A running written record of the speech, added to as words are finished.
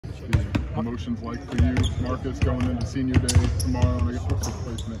the emotions like for you, Marcus, going into senior day tomorrow? And I guess what's the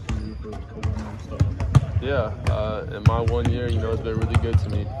placement for you for one-year stuff? Yeah, in my 1 year, it's been really good to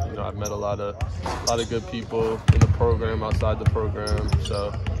me. I've met a lot of good people in the program, outside the program.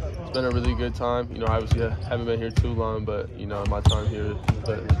 So it's been a really good time. Obviously I haven't been here too long, but my time here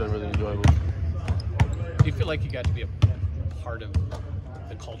it's been really enjoyable. Do you feel like you got to be a part of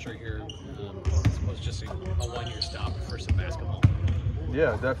the culture here, as opposed to just a 1-year stop for some basketball?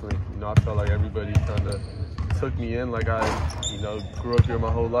 Yeah, definitely. I felt like everybody kind of took me in, like I, grew up here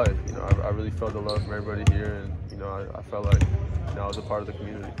my whole life. I really felt the love from everybody here, and I felt like I was a part of the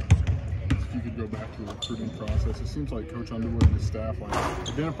community. If you could go back to the recruiting process, it seems like Coach Underwood and his staff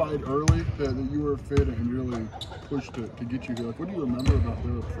identified early that you were a fit and really pushed to get you here. What do you remember about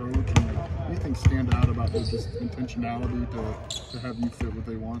their approach, and anything stand out about their just intentionality to have you fit what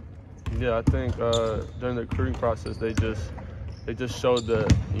they want? Yeah, I think during the recruiting process, they just showed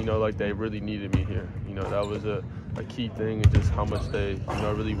that like they really needed me here. That was a key thing, and just how much they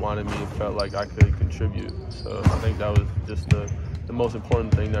really wanted me and felt like I could contribute. So I think that was just the most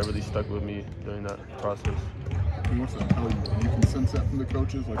important thing that really stuck with me during that process. And what's that tell you? You can sense that from the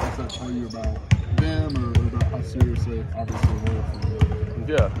coaches? What's that tell you about them, or about how serious they obviously were for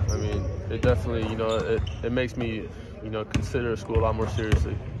you? Yeah, it definitely, it makes me, consider school a lot more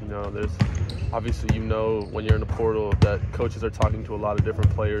seriously. There's obviously, when you're in the portal that coaches are talking to a lot of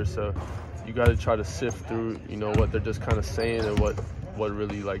different players, so you got to try to sift through, what they're just kind of saying and what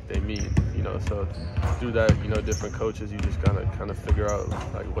really they mean. So through that, different coaches, you just gotta kind of figure out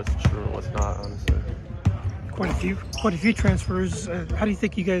what's true and what's not, honestly. Quite a few transfers. How do you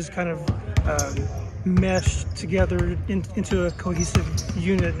think you guys kind of mesh together into a cohesive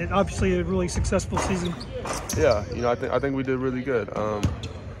unit? And obviously a really successful season. Yeah, I think we did really good.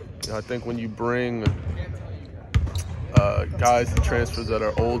 I think when you bring guys and transfers that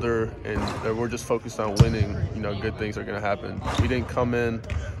are older and that we're just focused on winning, good things are going to happen. We didn't come in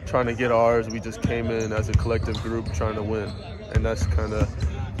trying to get ours. We just came in as a collective group trying to win. And that's kind of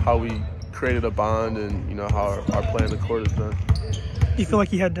how we created a bond, and, how our play on the court has been. Do you feel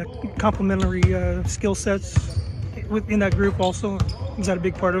like you had complementary skill sets within that group also? Is that a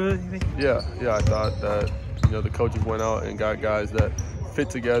big part of it, you think? Yeah, I thought that, the coaches went out and got guys that fit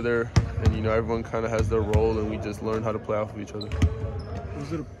together, and everyone kind of has their role, and we just learned how to play off of each other.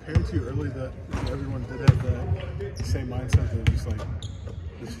 Was it apparent to you early that everyone did have that same mindset, that just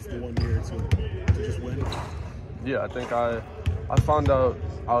this is the 1 year to just win? Yeah, I think I found out,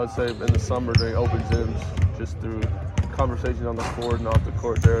 I would say, in the summer during open gyms, just through conversations on the court and off the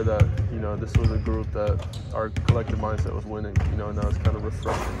court there, that this was a group that our collective mindset was winning, and that was kind of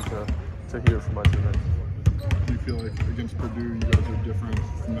refreshing to hear from my teammates. Do you feel like against Purdue, you guys are different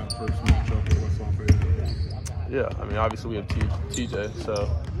from that first matchup with West Lafayette? Yeah, obviously we have TJ, so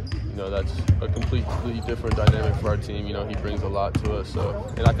that's a completely different dynamic for our team. He brings a lot to us.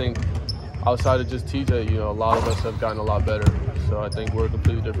 So, and I think outside of just TJ, a lot of us have gotten a lot better. So I think we're a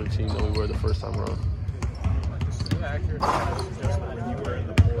completely different team than we were the first time around. Is it accurate to suggest that when you were in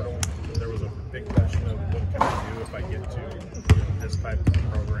the portal, there was a big question of what can I do if I get to this type of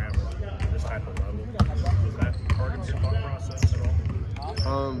program or this type of level? Was that part of your thought process at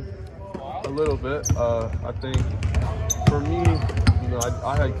all? A little bit. I think for me,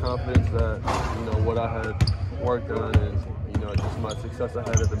 I had confidence that what I had worked on and just my success I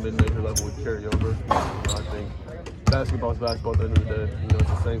had at the mid-major level would carry over. I think basketball is basketball at the end of the day. It's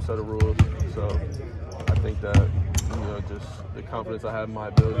the same set of rules. So I think that just the confidence I had in my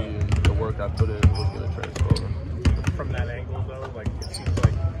ability and the work I put in was going to transfer over. From that angle, though, it seems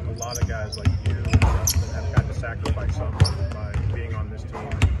like a lot of guys like you and Justin have got to sacrifice something by being on this team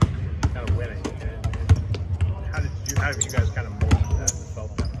and kind of winning. And how have you guys kind of molded that and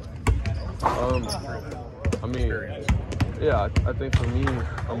felt that? Experience? Yeah, I think for me,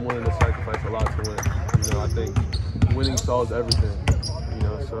 I'm willing to sacrifice a lot to win. I think winning solves everything.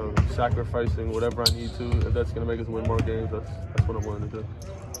 So sacrificing whatever I need to, if that's going to make us win more games, that's what I'm willing to do.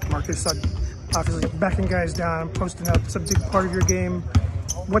 Marcus, obviously backing guys down, posting up, it's a big part of your game.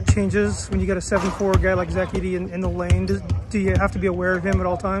 What changes when you get a 7'4" guy like Zach Edey in the lane? Do you have to be aware of him at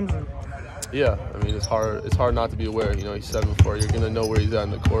all times? Or? Yeah, it's hard not to be aware. He's 7'4", you're going to know where he's at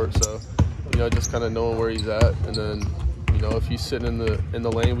in the court. So, just kind of knowing where he's at, and then, if he's sitting in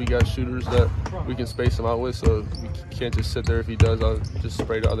the lane, we got shooters that we can space him out with, so we can't just sit there. If he does, I'll just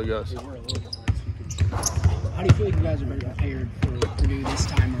spray to other guys. How do you feel like you guys are better prepared for Purdue this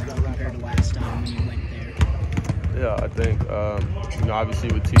time around compared to last time when you went there? Yeah, I think, obviously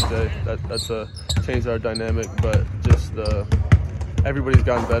with TJ, that's changed our dynamic, but just everybody's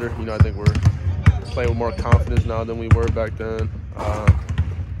gotten better. I think we're playing with more confidence now than we were back then.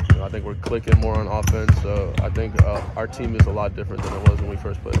 I think we're clicking more on offense. So I think our team is a lot different than it was when we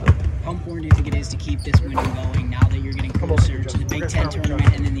first played them. How important do you think it is to keep this winning going now that you're getting closer to the Big Ten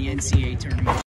tournament and then the NCAA tournament?